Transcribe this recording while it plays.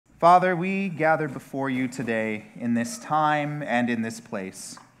Father, we gather before you today in this time and in this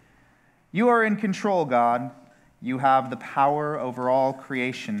place. You are in control, God. You have the power over all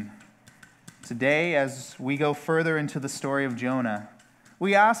creation. Today, as we go further into the story of Jonah,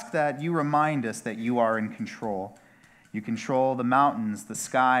 we ask that you remind us that you are in control. You control the mountains, the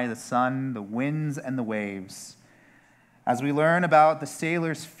sky, the sun, the winds, and the waves. As we learn about the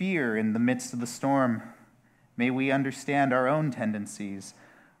sailor's fear in the midst of the storm, may we understand our own tendencies.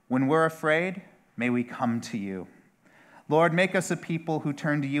 When we're afraid, may we come to you. Lord, make us a people who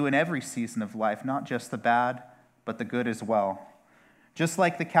turn to you in every season of life, not just the bad, but the good as well. Just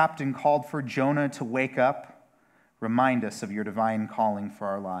like the captain called for Jonah to wake up, remind us of your divine calling for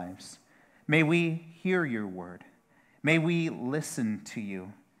our lives. May we hear your word. May we listen to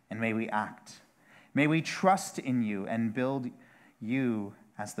you, and may we act. May we trust in you and build you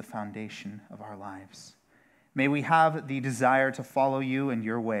as the foundation of our lives. May we have the desire to follow you and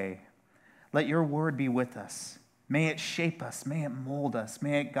your way. Let your word be with us. May it shape us. May it mold us.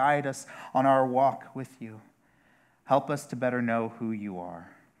 May it guide us on our walk with you. Help us to better know who you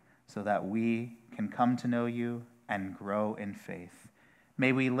are so that we can come to know you and grow in faith.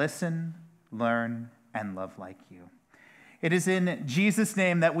 May we listen, learn, and love like you. It is in Jesus'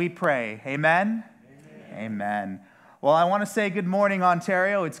 name that we pray. Amen? Amen. Amen. Well, I want to say good morning,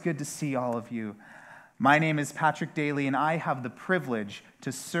 Ontario. It's good to see all of you. My name is Patrick Dailey, and I have the privilege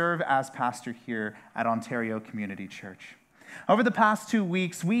to serve as pastor here at Ontario Community Church. Over the past 2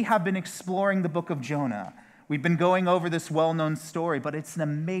 weeks, we have been exploring the Book of Jonah. We've been going over this well-known story, but it's an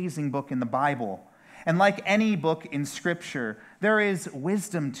amazing book in the Bible. And like any book in Scripture, there is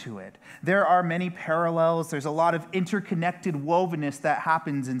wisdom to it. There are many parallels. There's a lot of interconnected wovenness that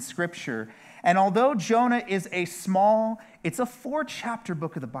happens in Scripture. And although Jonah is it's a 4-chapter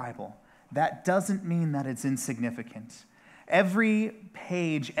book of the Bible. That doesn't mean that it's insignificant. Every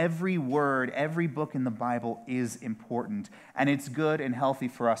page, every word, every book in the Bible is important, and it's good and healthy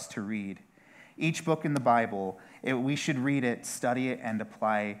for us to read. Each book in the Bible, we should read it, study it, and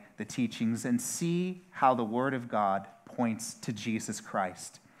apply the teachings and see how the Word of God points to Jesus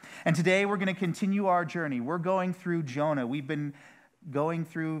Christ. And today we're going to continue our journey. We're going through Jonah. We've been going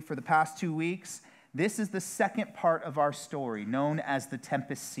through for the past 2 weeks. This is the second part of our story, known as the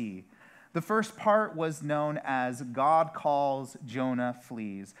Tempest Sea. The first part was known as God calls, Jonah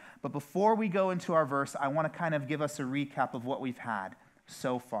flees. But before we go into our verse, I want to kind of give us a recap of what we've had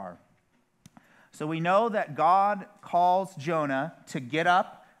so far. So we know that God calls Jonah to get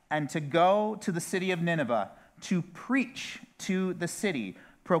up and to go to the city of Nineveh, to preach to the city,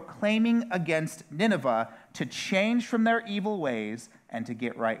 proclaiming against Nineveh to change from their evil ways and to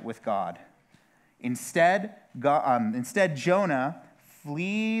get right with God. Instead, Jonah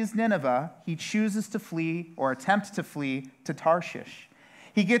flees Nineveh. He chooses to flee or attempt to flee to Tarshish.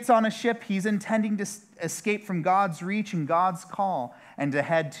 He gets on a ship. He's intending to escape from God's reach and God's call and to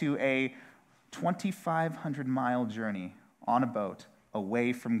head to a 2,500-mile journey on a boat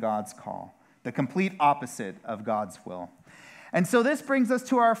away from God's call, the complete opposite of God's will. And so this brings us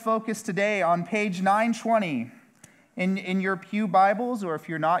to our focus today on page 920 in your Pew Bibles, or if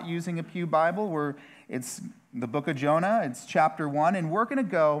you're not using a Pew Bible, it's the Book of Jonah. It's chapter 1, and we're going to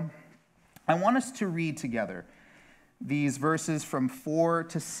go. I want us to read together these verses from 4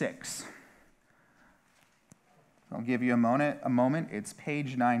 to 6. I'll give you a moment. It's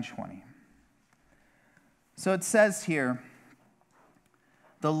page 920. So it says here,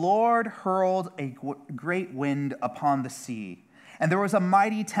 "The Lord hurled a great wind upon the sea, and there was a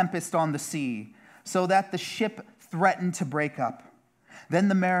mighty tempest on the sea, so that the ship threatened to break up. Then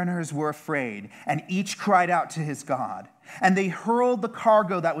the mariners were afraid, and each cried out to his God. And they hurled the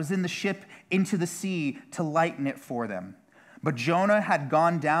cargo that was in the ship into the sea to lighten it for them. But Jonah had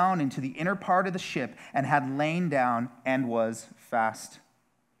gone down into the inner part of the ship and had lain down and was fast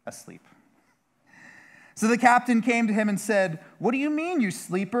asleep. So the captain came to him and said, 'What do you mean, you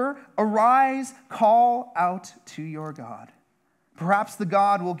sleeper? Arise, call out to your God. Perhaps the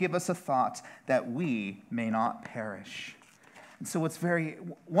God will give us a thought that we may not perish.'" And so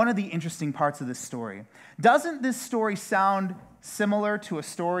one of the interesting parts of this story, doesn't this story sound similar to a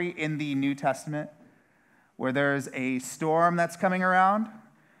story in the New Testament where there's a storm that's coming around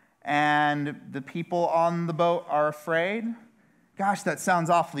and the people on the boat are afraid? Gosh, that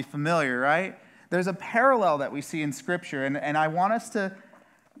sounds awfully familiar, right? There's a parallel that we see in Scripture, and I want us to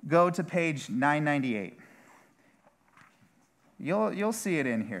go to page 998. You'll see it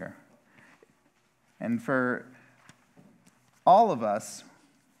in here. And for all of us,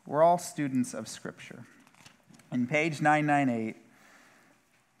 we're all students of Scripture. In page 998,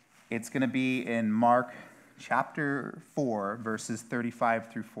 it's going to be in Mark chapter 4, verses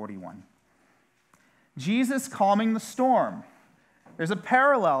 35 through 41. Jesus calming the storm. There's a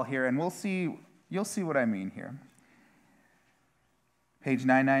parallel here, and you'll see what I mean here. Page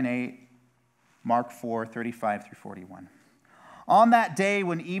 998, Mark 4, 35 through 41. On that day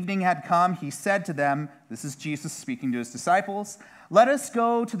when evening had come, he said to them, this is Jesus speaking to his disciples, "Let us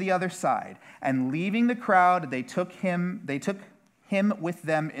go to the other side." And leaving the crowd, they took him with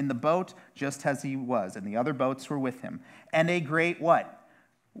them in the boat, just as he was, and the other boats were with him. And a great what?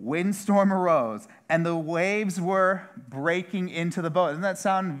 Windstorm arose, and the waves were breaking into the boat. Doesn't that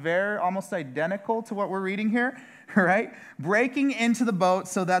sound almost identical to what we're reading here? Right? Breaking into the boat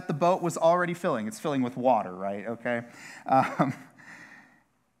so that the boat was already filling. It's filling with water, right? Okay.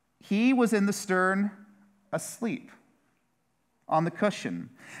 He was in the stern asleep on the cushion.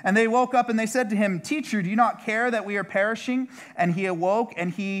 And they woke up and they said to him, "Teacher, do you not care that we are perishing?" And he awoke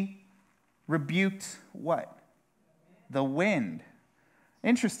and he rebuked what? The wind.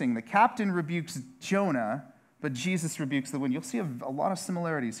 Interesting. The captain rebukes Jonah, but Jesus rebukes the wind. You'll see a lot of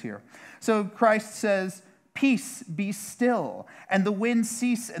similarities here. So Christ says, "Peace, be still." And the wind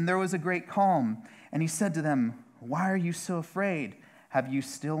ceased, and there was a great calm. And he said to them, "Why are you so afraid? Have you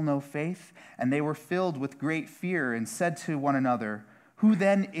still no faith?" And they were filled with great fear and said to one another, "Who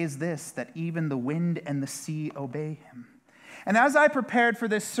then is this that even the wind and the sea obey him?" And as I prepared for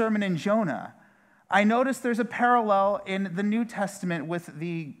this sermon in Jonah, I noticed there's a parallel in the New Testament with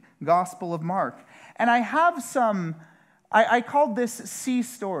the Gospel of Mark. And I have I called this sea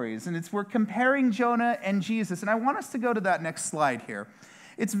stories, and we're comparing Jonah and Jesus. And I want us to go to that next slide here.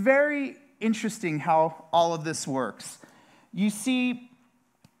 It's very interesting how all of this works. You see,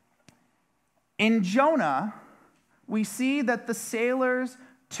 in Jonah, we see that the sailors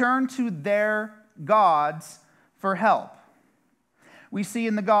turn to their gods for help. We see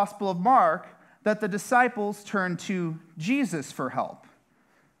in the Gospel of Mark that the disciples turn to Jesus for help.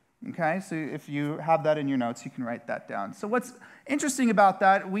 Okay, so if you have that in your notes, you can write that down. So what's interesting about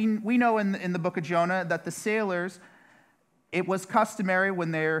that, we know in the book of Jonah that the sailors, it was customary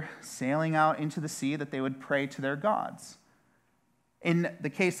when they're sailing out into the sea that they would pray to their gods. In the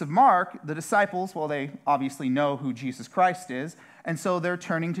case of Mark, the disciples, well, they obviously know who Jesus Christ is, and so they're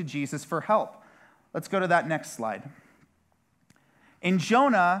turning to Jesus for help. Let's go to that next slide. In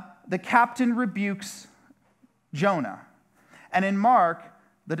Jonah, the captain rebukes Jonah. And in Mark,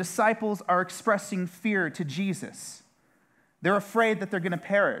 the disciples are expressing fear to Jesus. They're afraid that they're going to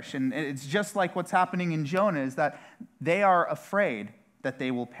perish. And it's just like what's happening in Jonah, is that they are afraid that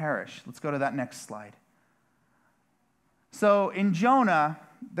they will perish. Let's go to that next slide. So in Jonah,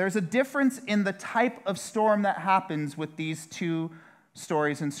 there's a difference in the type of storm that happens with these two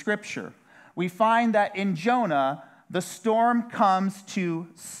stories in Scripture. We find that in Jonah, the storm comes to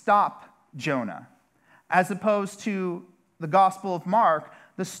stop Jonah, as opposed to the Gospel of Mark,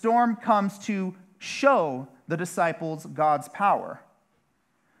 the storm comes to show the disciples God's power.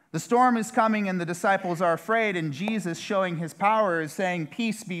 The storm is coming and the disciples are afraid, and Jesus, showing his power, is saying,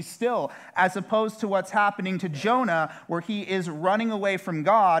 "Peace, be still," as opposed to what's happening to Jonah, where he is running away from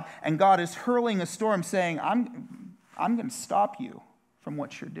God, and God is hurling a storm saying, I'm going to stop you from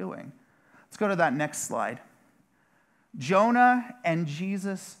what you're doing. Let's go to that next slide. Jonah and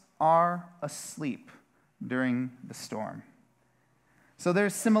Jesus are asleep during the storm. So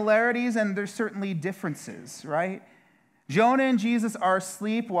there's similarities and there's certainly differences, right? Jonah and Jesus are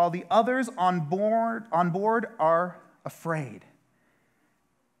asleep while the others on board are afraid.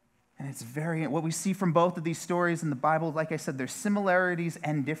 And it's what we see from both of these stories in the Bible, like I said, there's similarities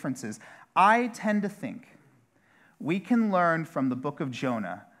and differences. I tend to think we can learn from the book of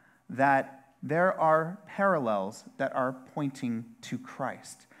Jonah that there are parallels that are pointing to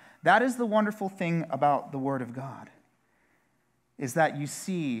Christ. That is the wonderful thing about the Word of God, is that you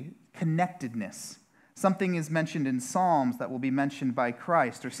see connectedness. Something is mentioned in Psalms that will be mentioned by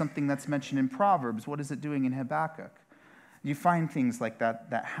Christ, or something that's mentioned in Proverbs. What is it doing in Habakkuk? You find things like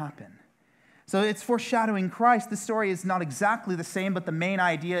that happen. So it's foreshadowing Christ. The story is not exactly the same, but the main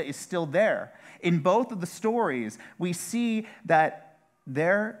idea is still there. In both of the stories, we see that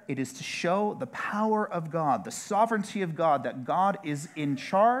there it is to show the power of God, the sovereignty of God, that God is in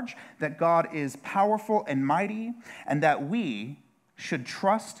charge, that God is powerful and mighty, and that we should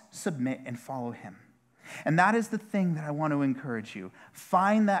trust, submit, and follow him. And that is the thing that I want to encourage you.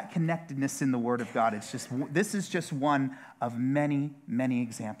 Find that connectedness in the Word of God. This is just one of many, many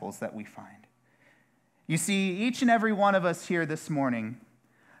examples that we find. You see, each and every one of us here this morning,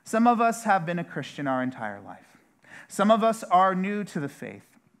 some of us have been a Christian our entire life. Some of us are new to the faith.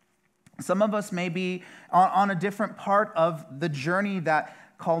 Some of us may be on a different part of the journey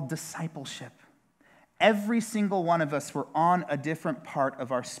called discipleship. Every single one of us, we're on a different part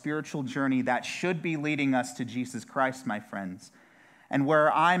of our spiritual journey that should be leading us to Jesus Christ, my friends. And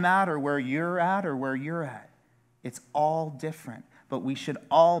where I'm at or where you're at, it's all different. But we should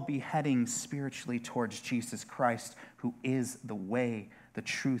all be heading spiritually towards Jesus Christ, who is the way, the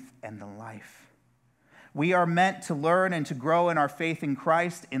truth, and the life. We are meant to learn and to grow in our faith in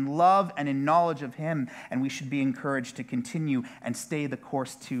Christ, in love and in knowledge of him, and we should be encouraged to continue and stay the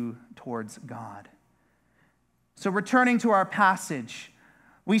course towards God. So returning to our passage,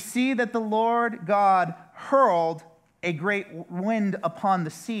 we see that the Lord God hurled a great wind upon the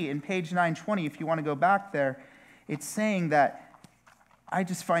sea. In page 920, if you want to go back there, it's saying that, I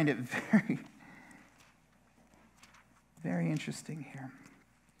just find it very, very interesting here.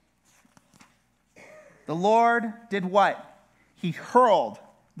 The Lord did what? He hurled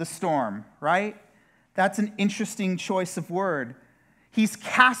the storm, right? That's an interesting choice of word. He's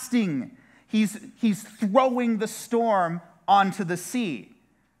casting, he's throwing the storm onto the sea.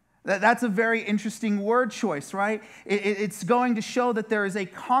 That's a very interesting word choice, right? It's going to show that there is a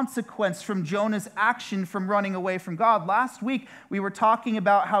consequence from Jonah's action from running away from God. Last week, we were talking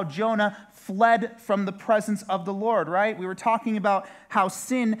about how Jonah fled from the presence of the Lord, right? We were talking about how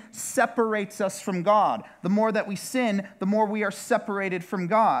sin separates us from God. The more that we sin, the more we are separated from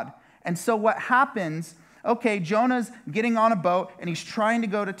God. And so what happens, okay, Jonah's getting on a boat and he's trying to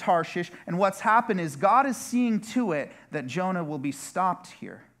go to Tarshish. And what's happened is God is seeing to it that Jonah will be stopped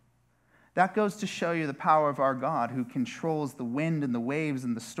here. That goes to show you the power of our God who controls the wind and the waves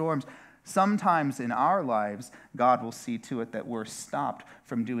and the storms. Sometimes in our lives, God will see to it that we're stopped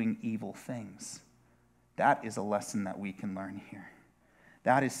from doing evil things. That is a lesson that we can learn here.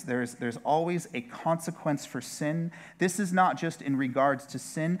 There's always a consequence for sin. This is not just in regards to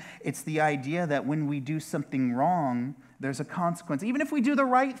sin. It's the idea that when we do something wrong, there's a consequence. Even if we do the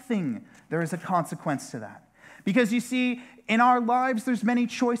right thing, there is a consequence to that. Because you see, in our lives, there's many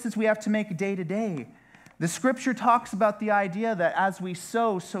choices we have to make day to day. The scripture talks about the idea that as we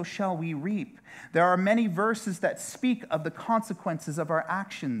sow, so shall we reap. There are many verses that speak of the consequences of our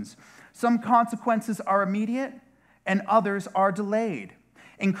actions. Some consequences are immediate, and others are delayed.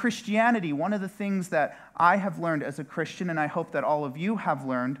 In Christianity, one of the things that I have learned as a Christian, and I hope that all of you have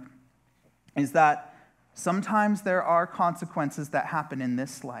learned, is that sometimes there are consequences that happen in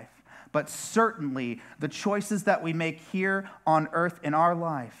this life. But certainly, the choices that we make here on earth in our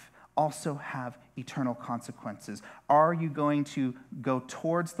life also have eternal consequences. Are you going to go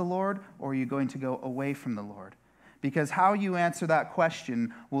towards the Lord, or are you going to go away from the Lord? Because how you answer that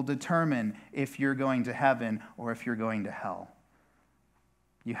question will determine if you're going to heaven or if you're going to hell.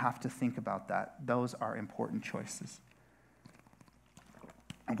 You have to think about that. Those are important choices.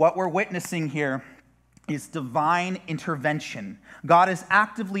 What we're witnessing here is divine intervention. God is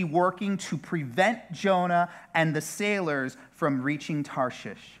actively working to prevent Jonah and the sailors from reaching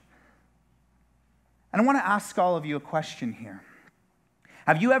Tarshish. And I want to ask all of you a question here.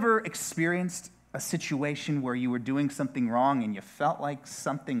 Have you ever experienced a situation where you were doing something wrong and you felt like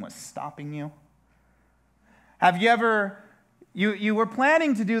something was stopping you? Have you ever, you were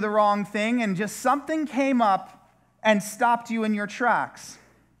planning to do the wrong thing and just something came up and stopped you in your tracks?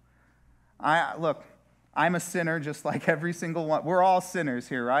 Look, I'm a sinner just like every single one. We're all sinners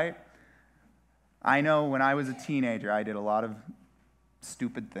here, right? I know when I was a teenager, I did a lot of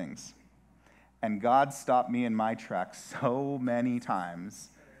stupid things. And God stopped me in my tracks so many times.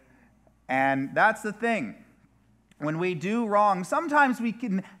 And that's the thing. When we do wrong, sometimes we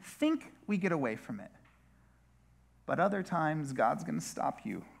can think we get away from it. But other times, God's going to stop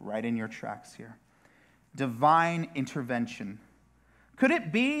you right in your tracks here. Divine intervention. Could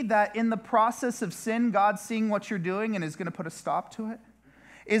it be that in the process of sin, God's seeing what you're doing and is going to put a stop to it?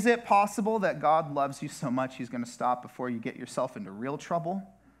 Is it possible that God loves you so much he's going to stop before you get yourself into real trouble?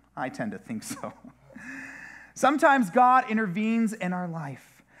 I tend to think so. Sometimes God intervenes in our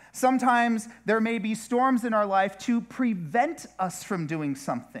life. Sometimes there may be storms in our life to prevent us from doing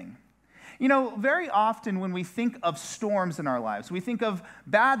something. You know, very often when we think of storms in our lives, we think of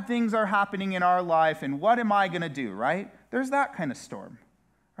bad things are happening in our life and what am I going to do, right? There's that kind of storm,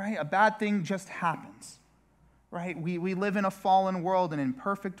 right? A bad thing just happens, right? We live in a fallen world, an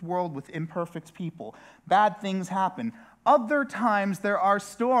imperfect world with imperfect people. Bad things happen. Other times there are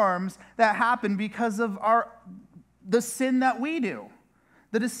storms that happen because of the sin that we do,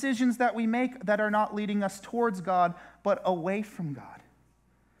 the decisions that we make that are not leading us towards God, but away from God.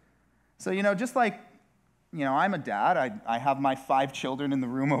 So, just like, I'm a dad. I have my 5 children in the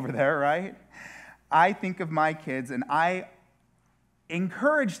room over there, right? I think of my kids, and I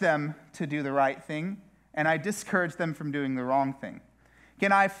encourage them to do the right thing, and I discourage them from doing the wrong thing.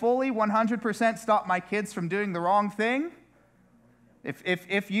 Can I fully 100% stop my kids from doing the wrong thing?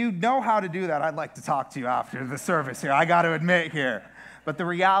 If you know how to do that, I'd like to talk to you after the service here. I got to admit here. But the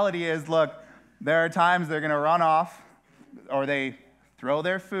reality is, look, there are times they're going to run off, or they throw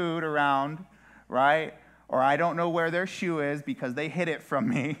their food around, right? Or I don't know where their shoe is because they hid it from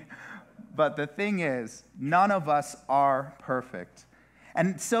me. But the thing is, none of us are perfect.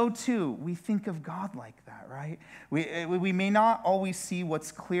 And so, too, we think of God like that, right? We may not always see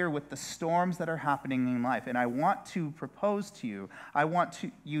what's clear with the storms that are happening in life. And I want to propose to you,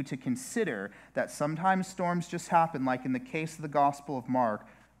 you to consider that sometimes storms just happen, like in the case of the Gospel of Mark,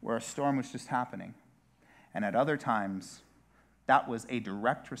 where a storm was just happening. And at other times, that was a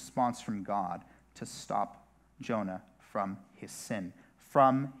direct response from God to stop Jonah from his sin,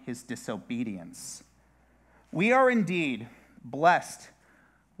 from his disobedience. We are indeed blessed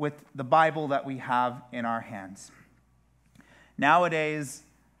with the Bible that we have in our hands. Nowadays,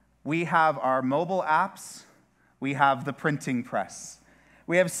 we have our mobile apps, we have the printing press.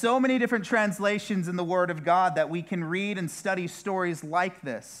 We have so many different translations in the Word of God that we can read and study stories like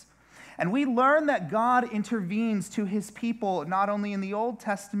this. And we learn that God intervenes to his people not only in the Old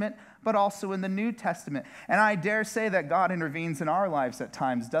Testament, but also in the New Testament. And I dare say that God intervenes in our lives at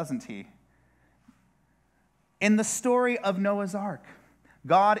times, doesn't he? In the story of Noah's Ark,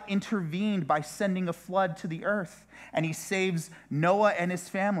 God intervened by sending a flood to the earth, and he saves Noah and his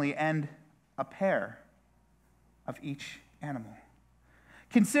family and a pair of each animal.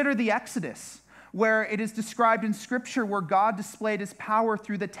 Consider the Exodus, where it is described in Scripture where God displayed his power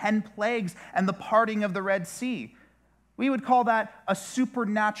through the 10 plagues and the parting of the Red Sea. We would call that a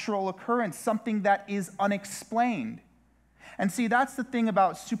supernatural occurrence, something that is unexplained. And see, that's the thing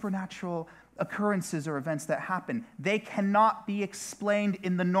about supernatural occurrences or events that happen. They cannot be explained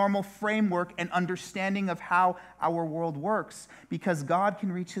in the normal framework and understanding of how our world works, because God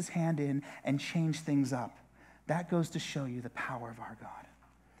can reach his hand in and change things up. That goes to show you the power of our God.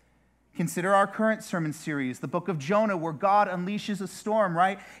 Consider our current sermon series, the Book of Jonah, where God unleashes a storm,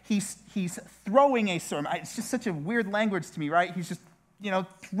 right? He's throwing a storm. It's just such a weird language to me, right? He's just,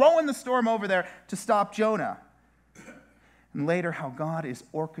 throwing the storm over there to stop Jonah. And later, how God is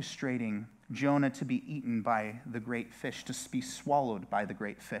orchestrating Jonah to be eaten by the great fish, to be swallowed by the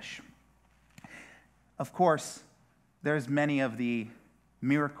great fish. Of course, there's many of the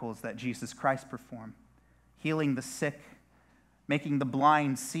miracles that Jesus Christ performed. Healing the sick, making the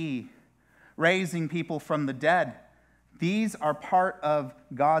blind see, raising people from the dead. These are part of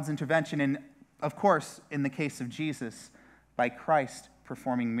God's intervention. And of course, in the case of Jesus, by Christ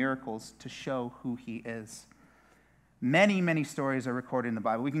performing miracles to show who he is. Many, many stories are recorded in the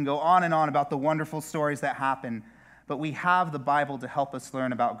Bible. We can go on and on about the wonderful stories that happen, but we have the Bible to help us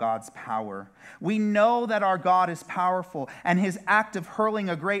learn about God's power. We know that our God is powerful, and his act of hurling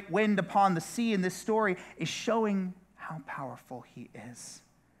a great wind upon the sea in this story is showing how powerful he is.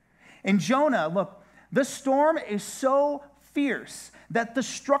 In Jonah, look, the storm is so fierce that the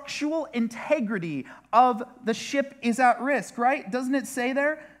structural integrity of the ship is at risk, right? Doesn't it say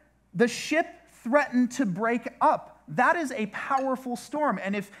there? The ship threatened to break up. That is a powerful storm.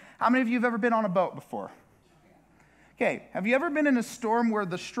 And how many of you have ever been on a boat before? Okay, have you ever been in a storm where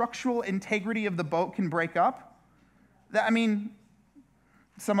the structural integrity of the boat can break up?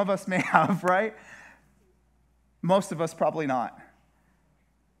 Some of us may have, right? Most of us probably not.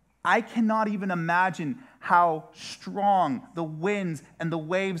 I cannot even imagine how strong the winds and the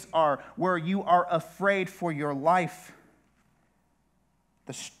waves are where you are afraid for your life.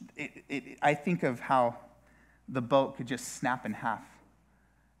 I think of how the boat could just snap in half.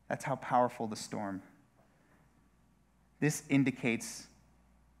 That's how powerful the storm. This indicates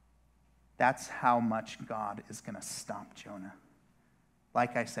that's how much God is going to stop Jonah.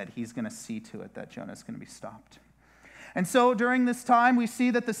 Like I said, he's going to see to it that Jonah is going to be stopped. And so during this time, we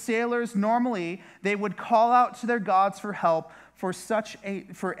see that the sailors normally, they would call out to their gods for help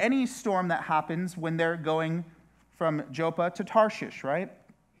for any storm that happens when they're going from Joppa to Tarshish, right?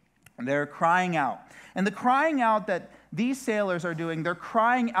 And they're crying out. And the crying out that these sailors are doing, they're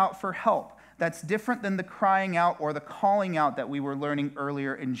crying out for help. That's different than the crying out or the calling out that we were learning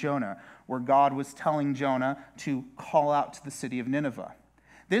earlier in Jonah, where God was telling Jonah to call out to the city of Nineveh.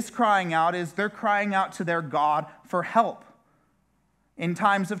 This crying out is they're crying out to their God for help. In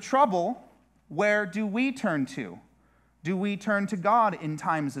times of trouble, where do we turn to? Do we turn to God in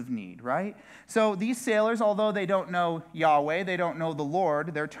times of need, right? So these sailors, although they don't know Yahweh, they don't know the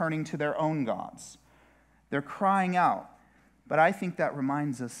Lord, they're turning to their own gods. They're crying out. But I think that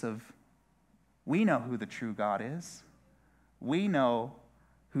reminds us of, we know who the true God is. We know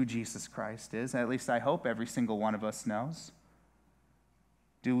who Jesus Christ is. At least I hope every single one of us knows.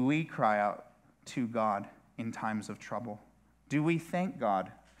 Do we cry out to God in times of trouble? Do we thank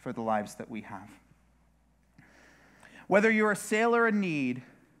God for the lives that we have? Whether you're a sailor in need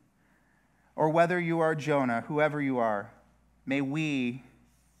or whether you are Jonah, whoever you are, may we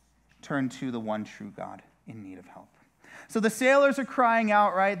turn to the one true God in need of help. So the sailors are crying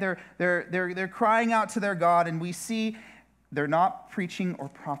out, right? They're crying out to their God, and we see they're not preaching or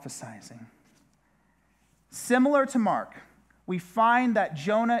prophesying. Similar to Mark, we find that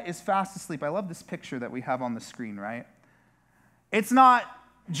Jonah is fast asleep. I love this picture that we have on the screen, right? It's not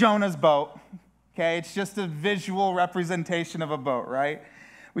Jonah's boat, okay? It's just a visual representation of a boat, right?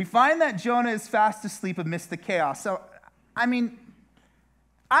 We find that Jonah is fast asleep amidst the chaos. So, I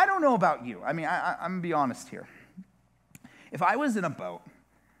don't know about you. I'm going to be honest here. If I was in a boat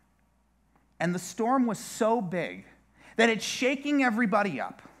and the storm was so big that it's shaking everybody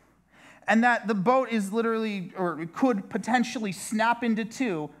up, and that the boat is literally, or could potentially snap into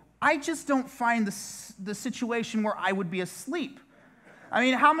two, I just don't find the situation where I would be asleep.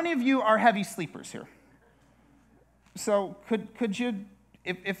 How many of you are heavy sleepers here? So could you,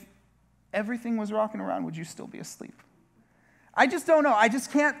 if everything was rocking around, would you still be asleep? I just don't know. I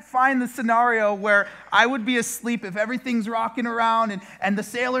just can't find the scenario where I would be asleep if everything's rocking around and the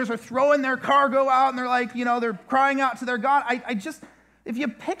sailors are throwing their cargo out and they're like, they're crying out to their God. If you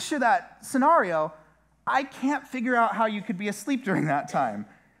picture that scenario, I can't figure out how you could be asleep during that time.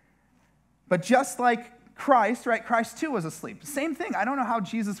 But just like Christ, right? Christ too was asleep. Same thing. I don't know how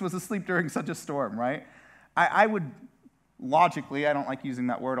Jesus was asleep during such a storm, right? I would logically, I don't like using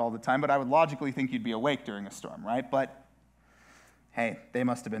that word all the time, but I would logically think you'd be awake during a storm, right? But hey, they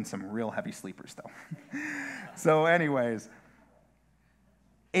must have been some real heavy sleepers though. So anyways,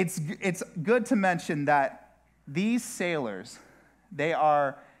 it's good to mention that these sailors,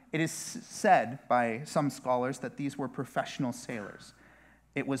 it is said by some scholars that these were professional sailors.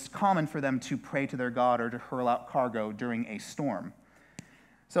 It was common for them to pray to their God or to hurl out cargo during a storm.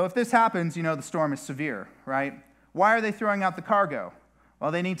 So if this happens, the storm is severe, right? Why are they throwing out the cargo?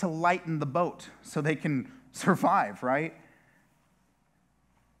 Well, they need to lighten the boat so they can survive, right?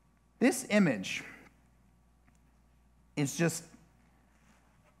 This image is just,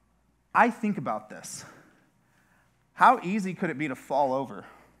 I think about this. How easy could it be to fall over?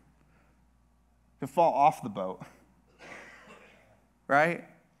 To fall off the boat? Right?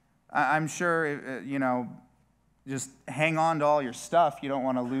 I'm sure, just hang on to all your stuff. You don't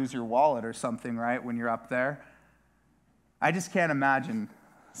want to lose your wallet or something, right, when you're up there. I just can't imagine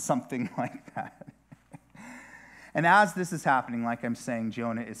something like that. And as this is happening, like I'm saying,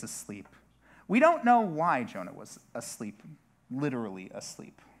 Jonah is asleep. We don't know why Jonah was asleep, literally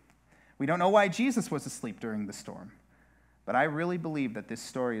asleep. We don't know why Jesus was asleep during the storm. But I really believe that this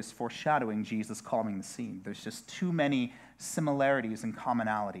story is foreshadowing Jesus calming the sea. There's just too many similarities and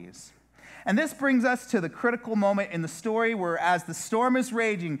commonalities. And this brings us to the critical moment in the story where as the storm is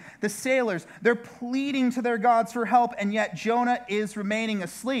raging, the sailors, they're pleading to their gods for help, and yet Jonah is remaining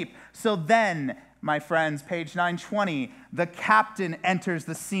asleep. So then, my friends, page 920, the captain enters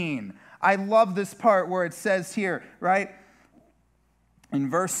the scene. I love this part where it says here, right? In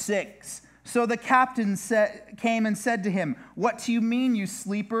verse 6, so the captain came and said to him, "What do you mean, you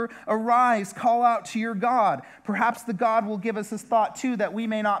sleeper? Arise, call out to your God. Perhaps the God will give us his thought too, that we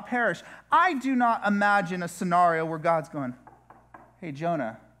may not perish." I do not imagine a scenario where God's going, "Hey,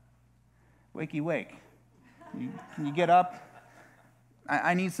 Jonah, wakey wake. Can you get up?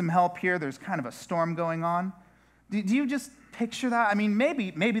 I need some help here. There's kind of a storm going on." Do you just picture that?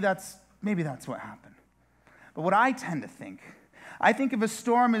 Maybe that's what happened. But what I tend to think, if a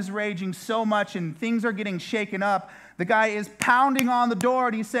storm is raging so much and things are getting shaken up, the guy is pounding on the door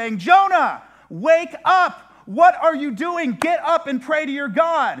and he's saying, "Jonah, wake up! What are you doing? Get up and pray to your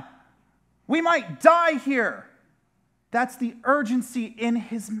God. We might die here." That's the urgency in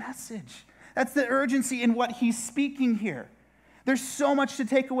his message. That's the urgency in what he's speaking here. There's so much to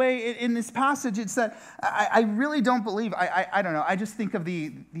take away in this passage. It's that I really don't believe, I don't know, I just think of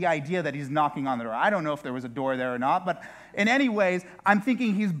the idea that he's knocking on the door. I don't know if there was a door there or not, but in any ways, I'm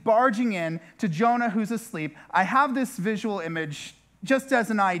thinking he's barging in to Jonah who's asleep. I have this visual image just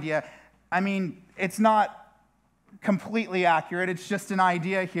as an idea. It's not completely accurate. It's just an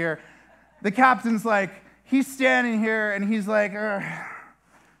idea here. The captain's like, he's standing here and he's like,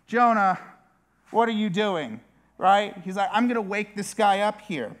 "Jonah, what are you doing?" Right? He's like, "I'm going to wake this guy up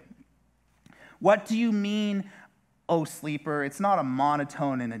here." "What do you mean, oh sleeper?" It's not a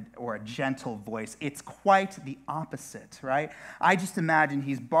monotone or a gentle voice. It's quite the opposite, right? I just imagine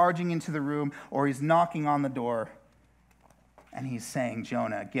he's barging into the room or he's knocking on the door and he's saying,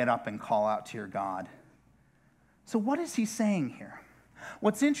 "Jonah, get up and call out to your God." So what is he saying here?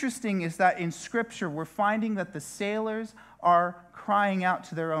 What's interesting is that in Scripture, we're finding that the sailors are crying out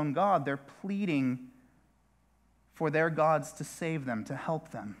to their own God. They're pleading for their gods to save them, to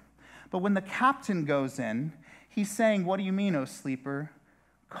help them. But when the captain goes in, he's saying, "What do you mean, O sleeper?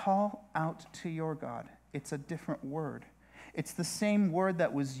 Call out to your God." It's a different word. It's the same word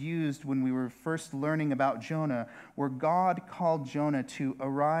that was used when we were first learning about Jonah, where God called Jonah to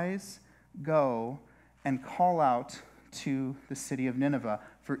arise, go, and call out to the city of Nineveh,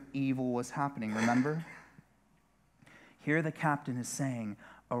 for evil was happening, remember? Here the captain is saying,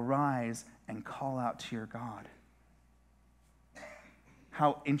 arise and call out to your God.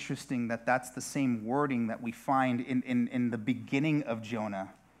 How interesting that that's the same wording that we find in the beginning of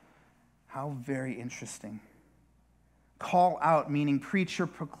Jonah. How very interesting. Call out, meaning preach or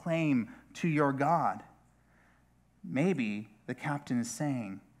proclaim to your God. Maybe the captain is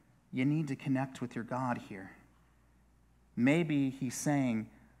saying, you need to connect with your God here. Maybe he's saying,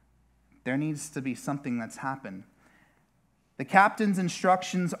 there needs to be something that's happened. The captain's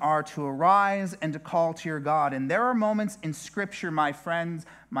instructions are to arise and to call to your God. And there are moments in Scripture, my friends,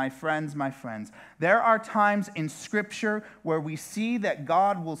 there are times in Scripture where we see that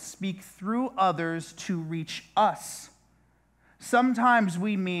God will speak through others to reach us. Sometimes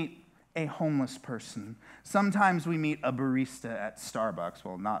we meet a homeless person. Sometimes we meet a barista at Starbucks.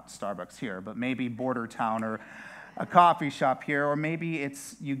 Well, not Starbucks here, but maybe Border Town or a coffee shop here. Or maybe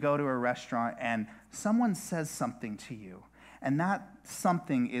it's you go to a restaurant and someone says something to you. And that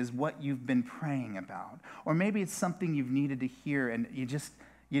something is what you've been praying about. Or maybe it's something you've needed to hear and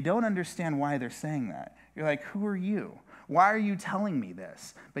you don't understand why they're saying that. You're like, who are you? Why are you telling me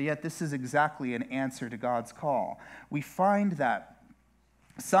this? But yet this is exactly an answer to God's call. We find that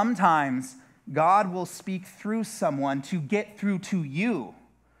sometimes God will speak through someone to get through to you,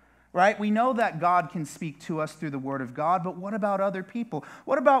 right? We know that God can speak to us through the Word of God, but what about other people?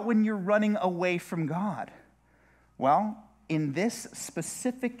 What about when you're running away from God? Well, in this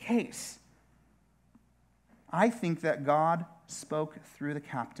specific case, I think that God spoke through the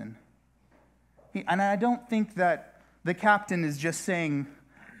captain. And I don't think that the captain is just saying,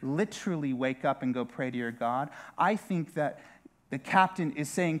 literally wake up and go pray to your God. I think that the captain is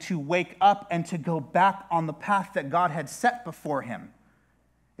saying to wake up and to go back on the path that God had set before him.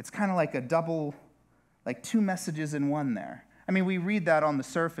 It's kind of like a double, like two messages in one there. I mean, we read that on the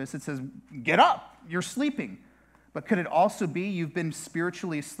surface. It says, get up, you're sleeping. But could it also be you've been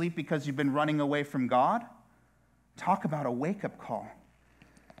spiritually asleep because you've been running away from God? Talk about a wake-up call.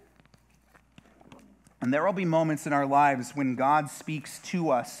 And there will be moments in our lives when God speaks to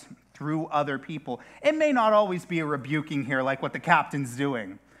us through other people. It may not always be a rebuking here like what the captain's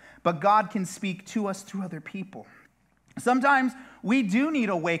doing, but God can speak to us through other people. Sometimes we do need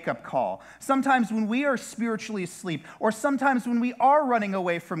a wake-up call. Sometimes when we are spiritually asleep, or sometimes when we are running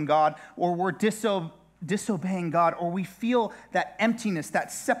away from God, or we're disobeying God, or we feel that emptiness,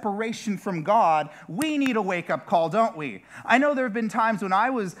 that separation from God, we need a wake-up call, don't we? I know there have been times when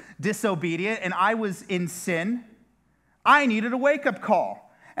I was disobedient and I was in sin. I needed a wake-up call.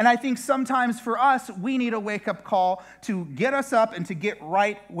 And I think sometimes for us, we need a wake-up call to get us up and to get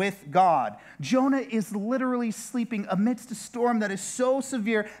right with God. Jonah is literally sleeping amidst a storm that is so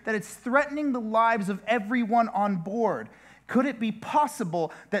severe that it's threatening the lives of everyone on board. Could it be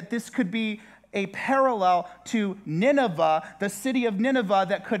possible that this could be a parallel to Nineveh, the city of Nineveh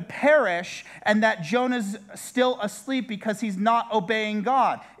that could perish, and that Jonah's still asleep because he's not obeying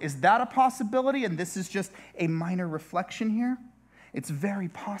God? Is that a possibility? And this is just a minor reflection here. It's very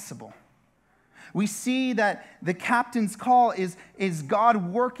possible. We see that the captain's call is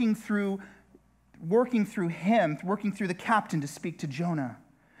God working through him, working through the captain to speak to Jonah.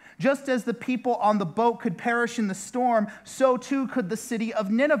 Just as the people on the boat could perish in the storm, so too could the city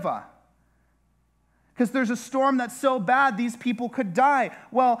of Nineveh. Because there's a storm that's so bad, these people could die.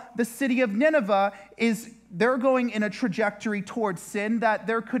 Well, the city of Nineveh they're going in a trajectory towards sin that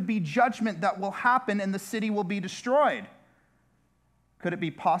there could be judgment that will happen and the city will be destroyed. Could it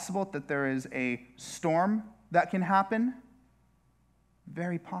be possible that there is a storm that can happen?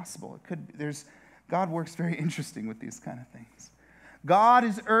 Very possible. God works very interesting with these kind of things. God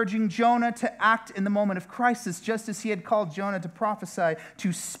is urging Jonah to act in the moment of crisis, just as he had called Jonah to prophesy,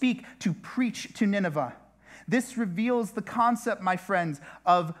 to speak, to preach to Nineveh. This reveals the concept, my friends,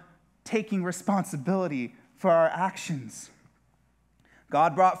 of taking responsibility for our actions.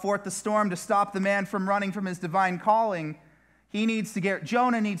 God brought forth the storm to stop the man from running from his divine calling.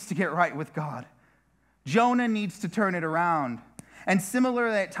 Jonah needs to get right with God. Jonah needs to turn it around. And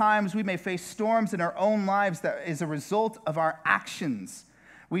similarly, at times, we may face storms in our own lives that is a result of our actions.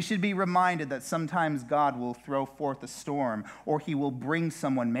 We should be reminded that sometimes God will throw forth a storm, or he will bring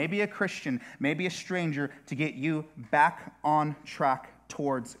someone, maybe a Christian, maybe a stranger, to get you back on track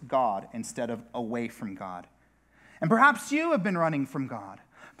towards God instead of away from God. And perhaps you have been running from God.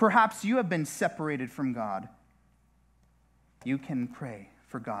 Perhaps you have been separated from God. You can pray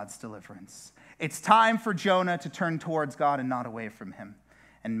for God's deliverance. It's time for Jonah to turn towards God and not away from him.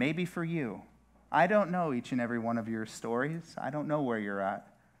 And maybe for you, I don't know each and every one of your stories. I don't know where you're at.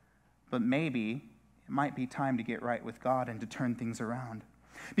 But maybe it might be time to get right with God and to turn things around.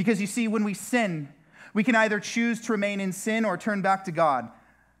 Because you see, when we sin, we can either choose to remain in sin or turn back to God.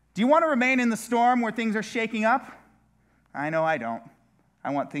 Do you want to remain in the storm where things are shaking up? I know I don't.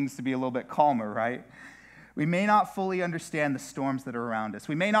 I want things to be a little bit calmer, right? We may not fully understand the storms that are around us.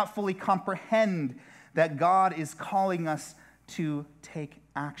 We may not fully comprehend that God is calling us to take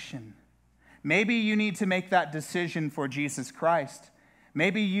action. Maybe you need to make that decision for Jesus Christ.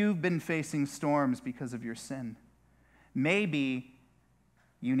 Maybe you've been facing storms because of your sin. Maybe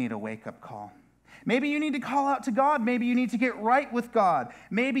you need a wake-up call. Maybe you need to call out to God. Maybe you need to get right with God.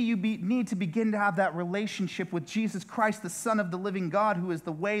 Maybe you need to begin to have that relationship with Jesus Christ, the Son of the living God, who is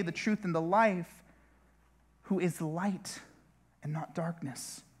the way, the truth, and the life, who is light and not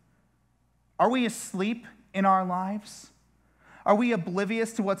darkness. Are we asleep in our lives? Are we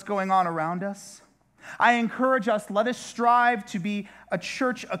oblivious to what's going on around us? I encourage us, let us strive to be a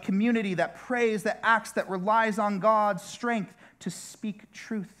church, a community that prays, that acts, that relies on God's strength to speak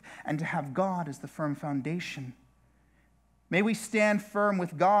truth and to have God as the firm foundation. May we stand firm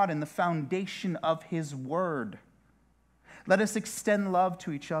with God in the foundation of his word. Let us extend love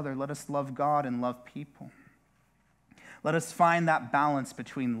to each other. Let us love God and love people. Let us find that balance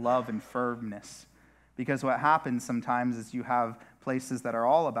between love and firmness. Because what happens sometimes is you have places that are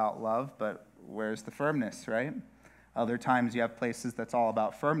all about love, but where's the firmness, right? Other times you have places that's all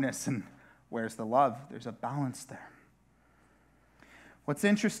about firmness, and where's the love? There's a balance there. What's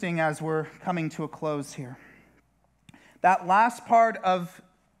interesting as we're coming to a close here, that last part of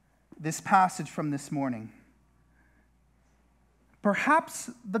this passage from this morning, perhaps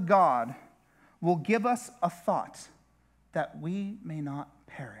the God will give us a thought that we may not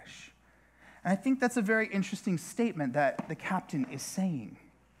perish. And I think that's a very interesting statement that the captain is saying.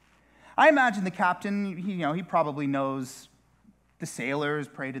 I imagine the captain, he probably knows the sailors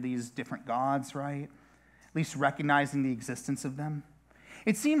pray to these different gods, right? At least recognizing the existence of them.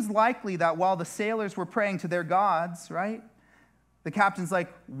 It seems likely that while the sailors were praying to their gods, right, the captain's like,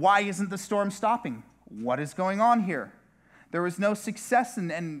 why isn't the storm stopping? What is going on here? There was no success,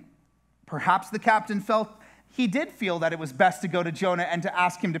 and perhaps the captain he did feel that it was best to go to Jonah and to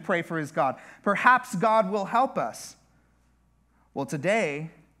ask him to pray for his God. Perhaps God will help us. Well,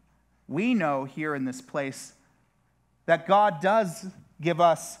 today, we know here in this place that God does give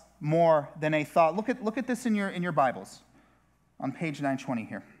us more than a thought. Look at this in your Bibles on page 920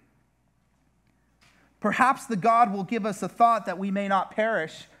 here. Perhaps the God will give us a thought that we may not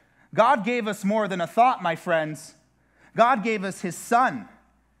perish. God gave us more than a thought, my friends. God gave us his Son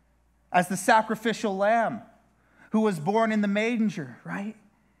as the sacrificial lamb who was born in the manger, right?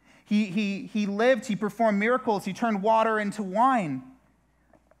 He lived, he performed miracles, he turned water into wine.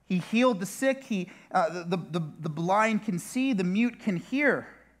 He healed the sick, the blind can see, the mute can hear.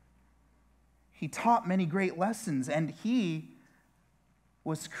 He taught many great lessons, and he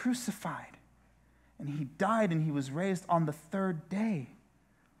was crucified. And he died and he was raised on the third day.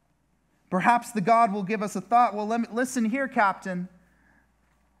 Perhaps the God will give us a thought. Well, listen here, Captain.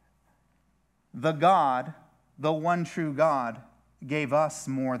 The God, the one true God, gave us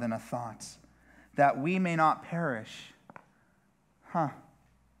more than a thought, that we may not perish.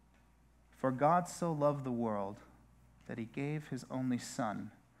 For God so loved the world that he gave his only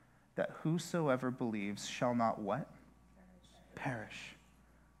Son, that whosoever believes shall not what? Perish.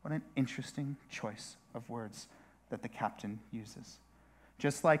 What an interesting choice of words that the captain uses.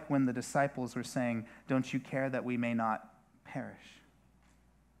 Just like when the disciples were saying, don't you care that we may not perish?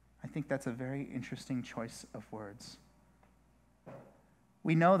 I think that's a very interesting choice of words.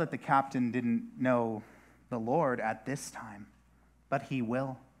 We know that the captain didn't know the Lord at this time, but he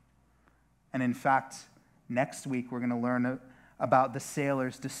will. And in fact, next week we're going to learn about the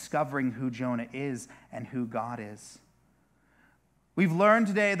sailors discovering who Jonah is and who God is. We've learned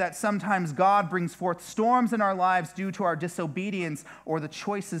today that sometimes God brings forth storms in our lives due to our disobedience or the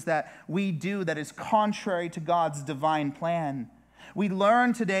choices that we do that is contrary to God's divine plan. We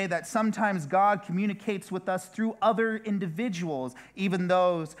learn today that sometimes God communicates with us through other individuals, even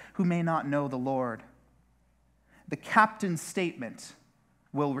those who may not know the Lord. The captain's statement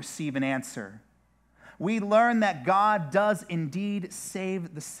will receive an answer. we learn that God does indeed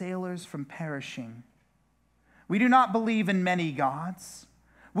save the sailors from perishing. We do not believe in many gods.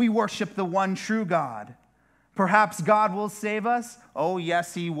 We worship the one true God. Perhaps God will save us? Oh,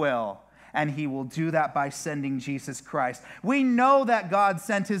 yes, he will. And he will do that by sending Jesus Christ. We know that God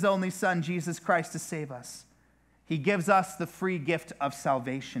sent his only Son, Jesus Christ, to save us. He gives us the free gift of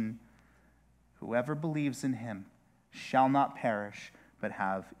salvation. Whoever believes in him shall not perish, but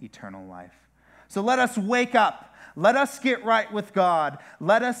have eternal life. So let us wake up. Let us get right with God.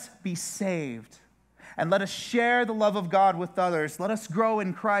 Let us be saved. And let us share the love of God with others. Let us grow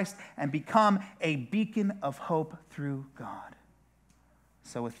in Christ and become a beacon of hope through God.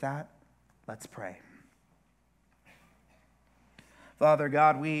 So with that, let's pray. Father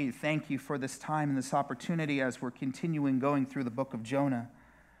God, we thank you for this time and this opportunity as we're continuing going through the book of Jonah.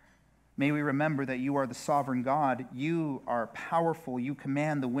 May we remember that you are the sovereign God. You are powerful. You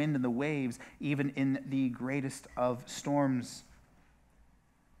command the wind and the waves, even in the greatest of storms.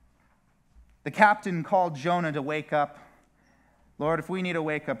 The captain called Jonah to wake up. Lord, if we need a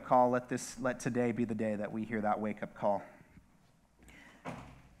wake-up call, let today be the day that we hear that wake-up call.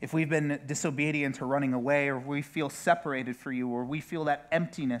 If we've been disobedient or running away, or we feel separated from you, or we feel that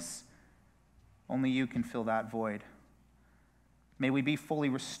emptiness, only you can fill that void. May we be fully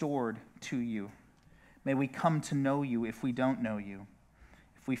restored to you. May we come to know you if we don't know you.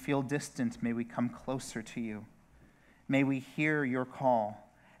 If we feel distant, may we come closer to you. May we hear your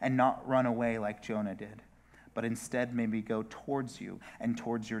call and not run away like Jonah did, but instead may we go towards you and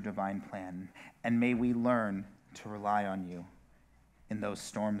towards your divine plan. And may we learn to rely on you in those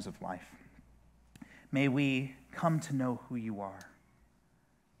storms of life. May we come to know who you are.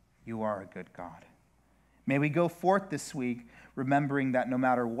 You are a good God. May we go forth this week remembering that no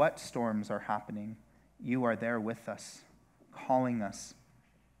matter what storms are happening, you are there with us, calling us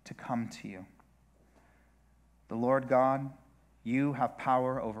to come to you. The Lord God, you have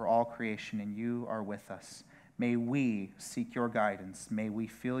power over all creation, and you are with us. May we seek your guidance. May we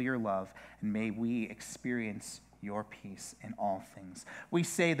feel your love, and may we experience your peace in all things. We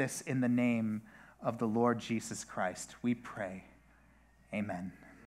say this in the name of the Lord Jesus Christ. We pray. Amen.